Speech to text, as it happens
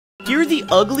Here are the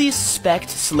ugliest spec'd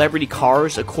celebrity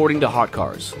cars according to Hot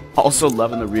Cars. Also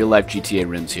loving the real-life GTA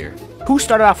rims here. Who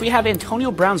started off? We have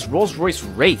Antonio Brown's Rolls-Royce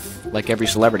Wraith, like every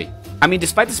celebrity. I mean,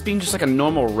 despite this being just like a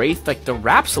normal Wraith, like the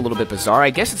wrap's a little bit bizarre.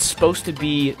 I guess it's supposed to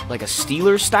be like a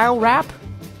Steelers-style wrap.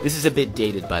 This is a bit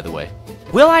dated, by the way.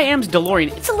 will.i.am's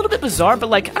DeLorean, it's a little bit bizarre, but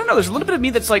like, I don't know, there's a little bit of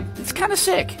me that's like, it's kind of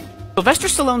sick. Sylvester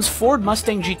Stallone's Ford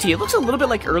Mustang GT, it looks a little bit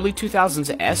like early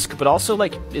 2000s-esque, but also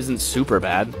like isn't super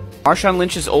bad. Marshawn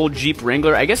Lynch's old Jeep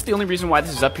Wrangler, I guess the only reason why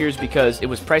this is up here is because it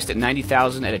was priced at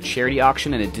 $90,000 at a charity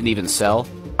auction and it didn't even sell.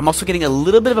 I'm also getting a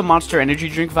little bit of a Monster Energy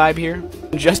drink vibe here.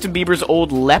 Justin Bieber's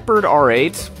old Leopard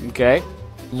R8, okay.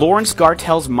 Lawrence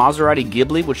Gartel's Maserati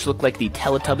Ghibli, which looked like the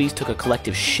Teletubbies took a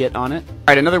collective shit on it.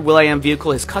 Alright, another will.i.am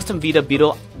vehicle, his custom Vita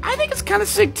Beetle. I think it's kind of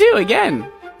sick too, again.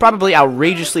 Probably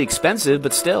outrageously expensive,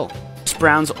 but still. Chris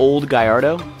Brown's old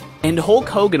Gallardo. And Hulk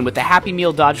Hogan with the Happy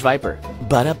Meal Dodge Viper.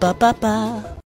 Ba-da-ba-ba-ba.